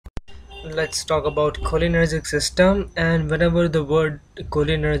Let's talk about cholinergic system. And whenever the word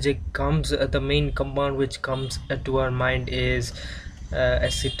cholinergic comes, the main compound which comes to our mind is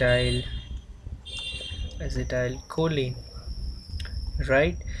acetyl acetylcholine,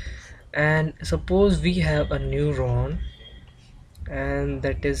 right? And suppose we have a neuron and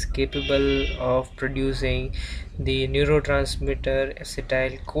that is capable of producing the neurotransmitter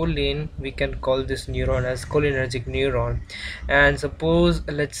acetylcholine. We can call this neuron as cholinergic neuron. And suppose,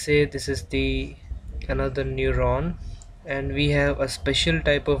 let's say, this is the another neuron, and we have a special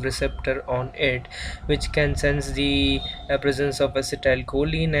type of receptor on it which can sense the presence of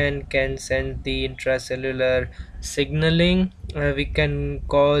acetylcholine and can send the intracellular signaling. We can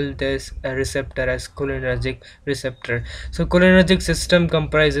call this a receptor as cholinergic receptor. So cholinergic system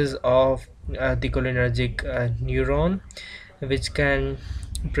comprises of the cholinergic neuron, which can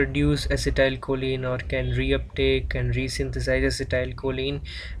produce acetylcholine or can reuptake and resynthesize acetylcholine.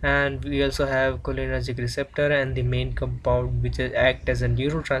 And we also have cholinergic receptor and the main compound which act as a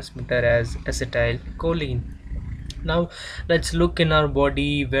neurotransmitter as acetylcholine. Now let's look in our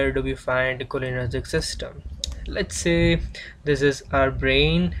body, where do we find cholinergic system. Let's say this is our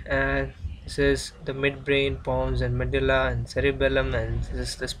brain, and this is the midbrain, pons and medulla and cerebellum, and this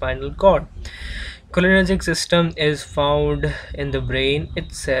is the spinal cord. Cholinergic system is found in the brain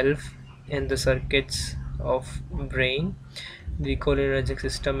itself, in the circuits of brain. The cholinergic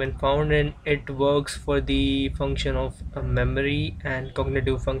system and found in it works for the function of memory and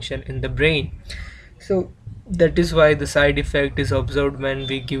cognitive function in the brain. So that is why the side effect is observed when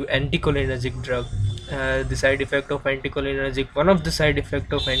we give anticholinergic drug. The side effect of anticholinergic One of the side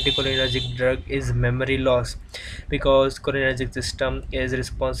effect of anticholinergic drug is memory loss, because cholinergic system is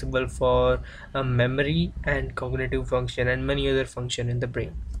responsible for memory and cognitive function and many other function in the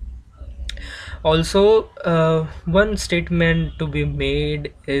brain. Also, one statement to be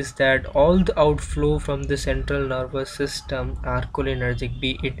made is that all the outflow from the central nervous system are cholinergic,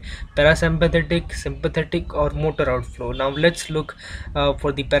 be it parasympathetic, sympathetic, or motor outflow. Now let's look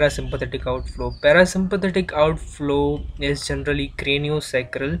for the parasympathetic outflow. Parasympathetic outflow is generally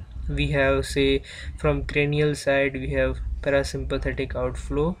craniosacral. We have, say, from cranial side we have parasympathetic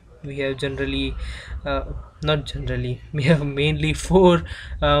outflow. We have generally uh, not generally we have mainly four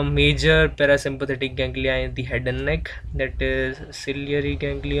major parasympathetic ganglia in the head and neck. That is ciliary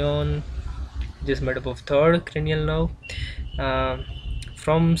ganglion, which is made up of third cranial nerve.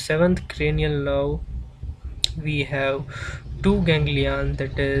 From seventh cranial nerve we have two ganglion,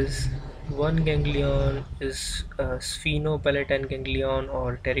 that is one ganglion is sphenopalatine ganglion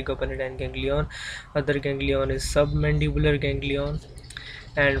or pterygopalatine ganglion, other ganglion is submandibular ganglion.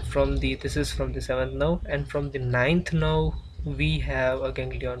 And from the this is from the seventh nerve, and from the ninth nerve we have a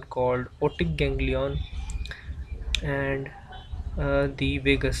ganglion called otic ganglion and the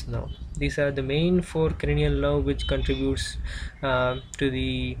vagus nerve. These are the main four cranial nerve which contributes to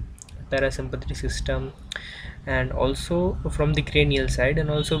the parasympathetic system. And also from the cranial side, and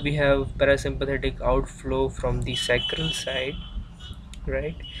also we have parasympathetic outflow from the sacral side,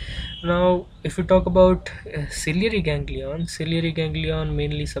 right? Now if we talk about ciliary ganglion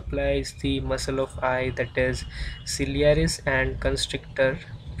mainly supplies the muscle of eye, that is ciliaris and constrictor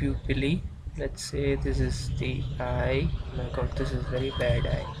pupillae. Let's say this is the eye. Oh my god, this is very bad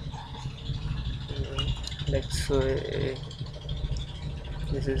eye. Let's say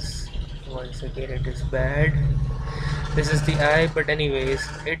this is, once again it is bad. This is the eye, but anyways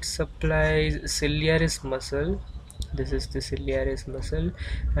it supplies ciliaris muscle. This is the ciliaris muscle,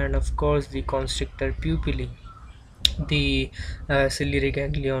 and of course the constrictor pupillae, the ciliary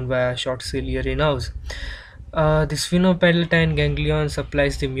ganglion via short ciliary nerves. The sphenopalatine ganglion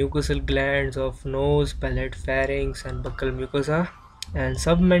supplies the mucosal glands of nose, palate, pharynx, and buccal mucosa. And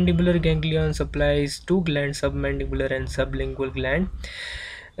submandibular ganglion supplies two glands, submandibular and sublingual gland.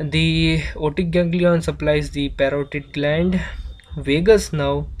 The otic ganglion supplies the parotid gland. Vagus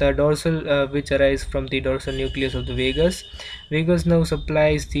nerve, the dorsal, which arise from the dorsal nucleus of the vagus. Vagus nerve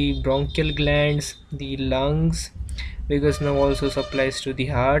supplies the bronchial glands, the lungs. Vagus nerve also supplies to the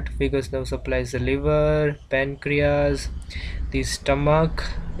heart. Vagus nerve supplies the liver, pancreas, the stomach,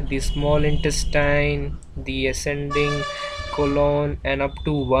 the small intestine, the ascending colon, and up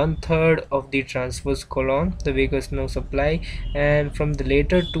to one third of the transverse colon, the vagus nerve supply. And from the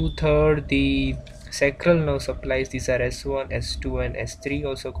later two-third, the sacral nerve supplies. These are S1, S2, and S3,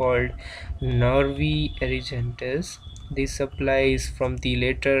 also called nervi erigentes. This supplies from the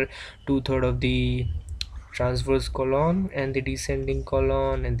later two-third of the transverse colon and the descending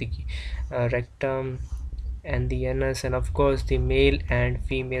colon and the rectum and the anus, and of course the male and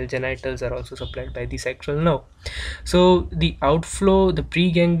female genitals are also supplied by the sacral nerve. So the outflow, the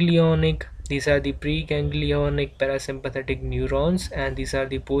preganglionic, these are the preganglionic parasympathetic neurons, and these are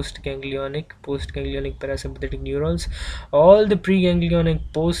the postganglionic parasympathetic neurons. All the preganglionic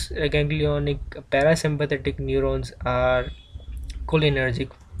postganglionic parasympathetic neurons are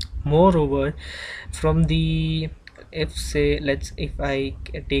cholinergic. Moreover, from the, if I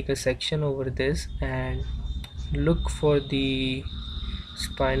take a section over this and look for the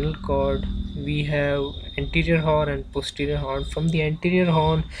spinal cord, we have anterior horn and posterior horn. From the anterior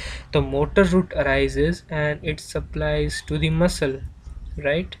horn, the motor root arises and it supplies to the muscle,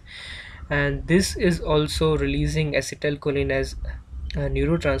 right? And this is also releasing acetylcholine as a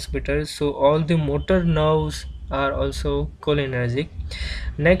neurotransmitter, so all the motor nerves are also cholinergic.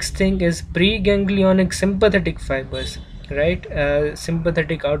 Next thing is preganglionic sympathetic fibers, right?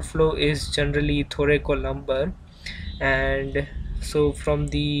 Sympathetic outflow is generally thoracolumbar, and so from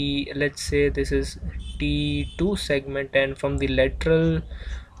the, let's say this is T2 segment, and from the lateral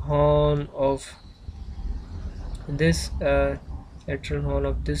horn of this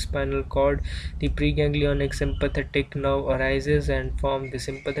spinal cord, the preganglionic sympathetic nerve arises and form the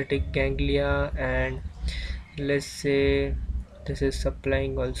sympathetic ganglia, and let's say this is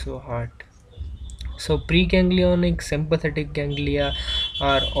supplying also heart. So preganglionic sympathetic ganglia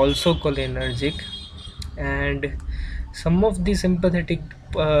are also cholinergic, and some of the sympathetic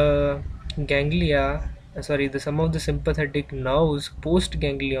ganglia, some of the sympathetic nerves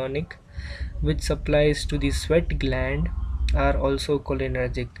postganglionic, which supplies to the sweat gland, are also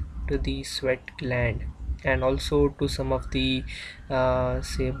cholinergic to the sweat gland, and also to some of the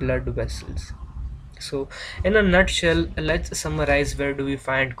say blood vessels. So in a nutshell, let's summarize where do we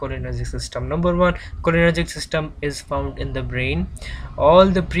find cholinergic system. Number one, cholinergic system is found in the brain. All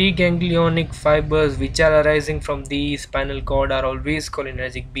the preganglionic fibers which are arising from the spinal cord are always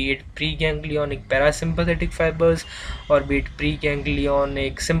cholinergic, be it preganglionic parasympathetic fibers or be it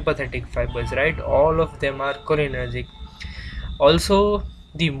preganglionic sympathetic fibers, right? All of them are cholinergic. Also,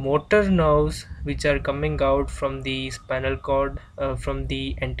 the motor nerves which are coming out from the spinal cord, from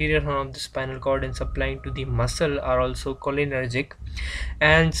the anterior horn of the spinal cord and supplying to the muscle, are also cholinergic.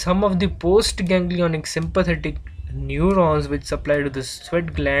 And some of the postganglionic sympathetic neurons which supply to the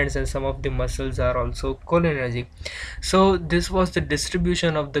sweat glands and some of the muscles are also cholinergic. So this was the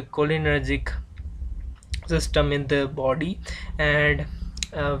distribution of the cholinergic system in the body, and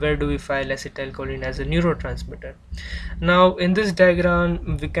where do we file acetylcholine as a neurotransmitter. Now in this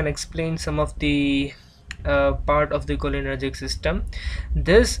diagram we can explain some of the part of the cholinergic system.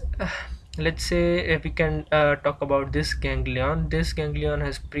 This let's say if we can talk about this ganglion. This ganglion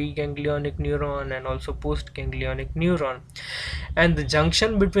has preganglionic neuron and also postganglionic neuron, and the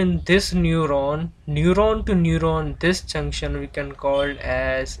junction between this neuron to neuron, this junction we can call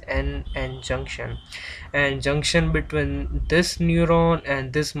as N junction, and junction between this neuron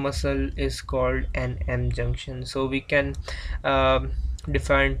and this muscle is called NM junction. So we can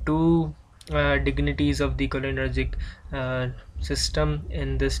define two dignities of the cholinergic system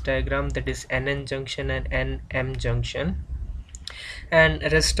in this diagram, that is NN junction and NM junction. And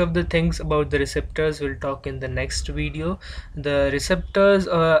rest of the things about the receptors we'll talk in the next video. The receptors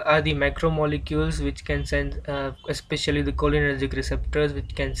are the macromolecules which can sense, especially the cholinergic receptors,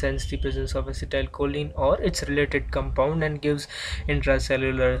 which can sense the presence of acetylcholine or its related compound and gives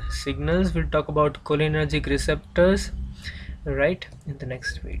intracellular signals. We'll talk about cholinergic receptors right in the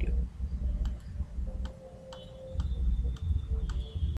next video.